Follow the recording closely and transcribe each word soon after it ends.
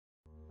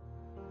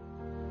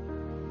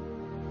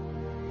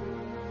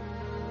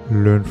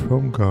Learn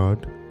from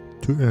God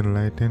to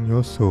enlighten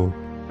your soul.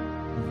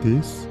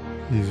 This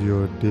is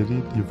your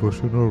daily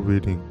devotional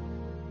reading.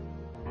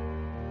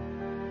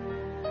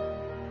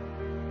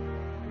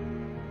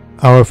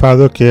 Our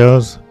Father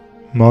Cares,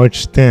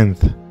 March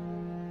 10th.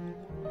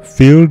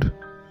 Filled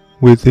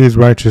with His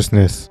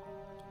righteousness.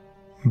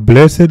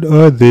 Blessed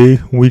are they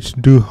which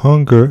do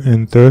hunger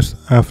and thirst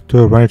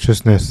after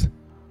righteousness,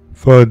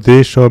 for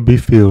they shall be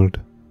filled.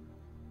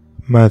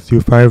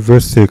 Matthew 5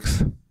 verse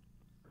 6.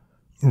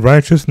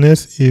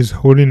 Righteousness is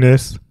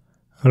holiness,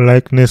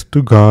 likeness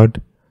to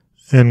God,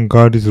 and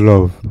God is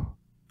love.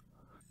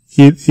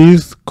 It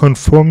is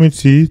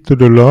conformity to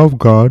the law of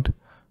God,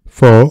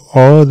 for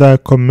all thy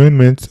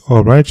commandments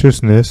are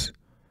righteousness,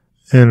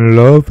 and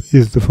love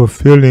is the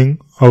fulfilling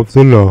of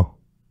the law.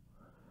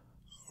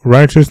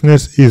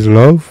 Righteousness is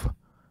love,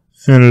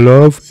 and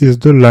love is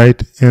the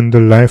light and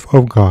the life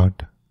of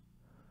God.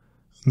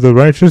 The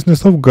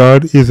righteousness of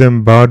God is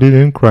embodied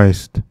in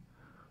Christ.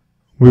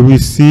 We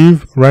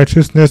receive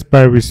righteousness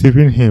by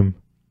receiving Him.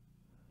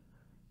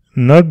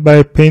 Not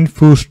by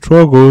painful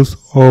struggles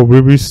or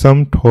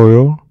wearisome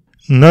toil,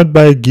 not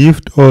by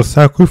gift or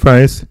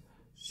sacrifice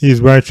is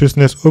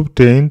righteousness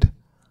obtained,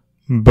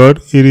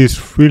 but it is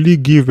freely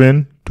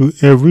given to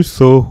every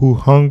soul who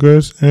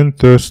hungers and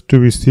thirsts to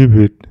receive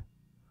it.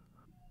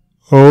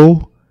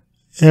 O,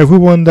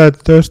 everyone that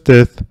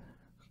thirsteth,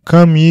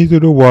 come ye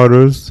to the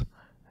waters,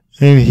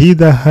 and he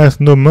that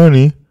hath no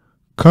money,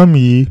 come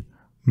ye,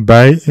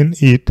 buy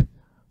and eat,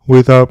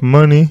 without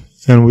money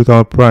and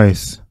without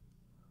price.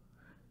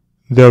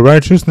 Their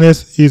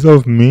righteousness is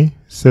of me,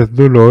 saith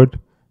the Lord,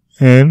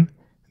 and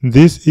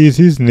this is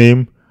his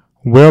name,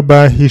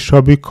 whereby he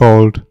shall be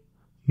called,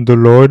 the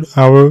Lord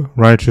our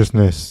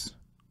righteousness.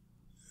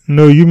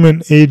 No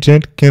human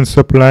agent can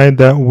supply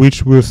that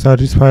which will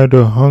satisfy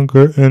the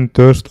hunger and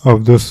thirst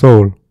of the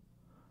soul.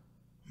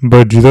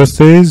 But Jesus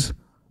says,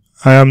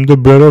 I am the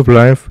bread of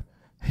life.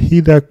 He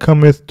that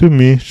cometh to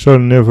me shall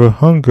never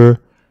hunger,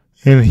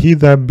 and he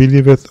that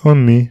believeth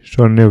on me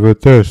shall never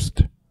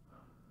thirst.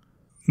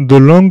 The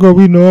longer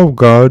we know of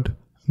God,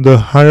 the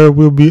higher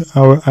will be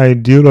our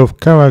ideal of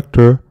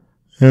character,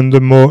 and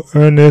the more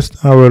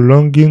earnest our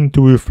longing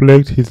to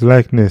reflect His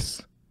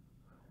likeness.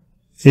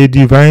 A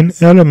divine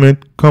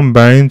element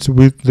combines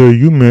with the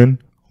human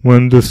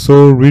when the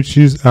soul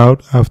reaches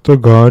out after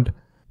God,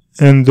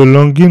 and the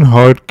longing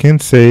heart can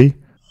say,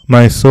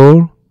 My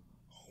soul,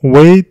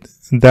 wait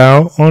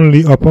thou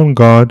only upon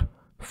God,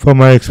 for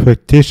my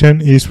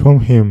expectation is from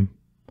Him.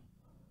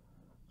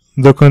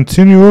 The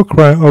continual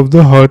cry of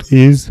the heart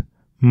is,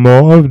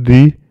 More of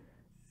Thee,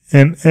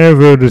 and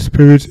ever the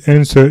Spirit's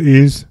answer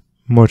is,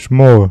 Much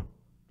more.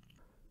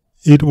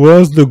 It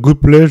was the good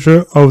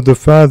pleasure of the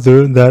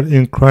Father that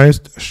in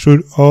Christ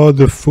should all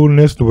the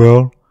fullness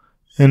dwell,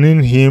 and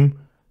in Him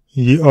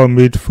ye are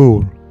made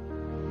full.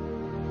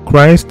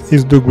 Christ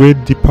is the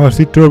great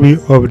depository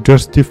of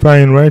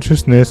justifying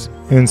righteousness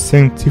and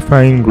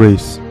sanctifying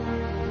grace.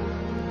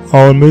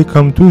 All may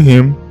come to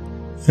Him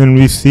and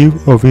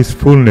receive of His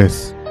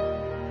fullness.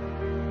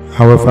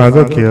 Our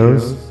Father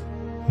Cares,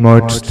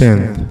 March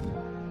 10th.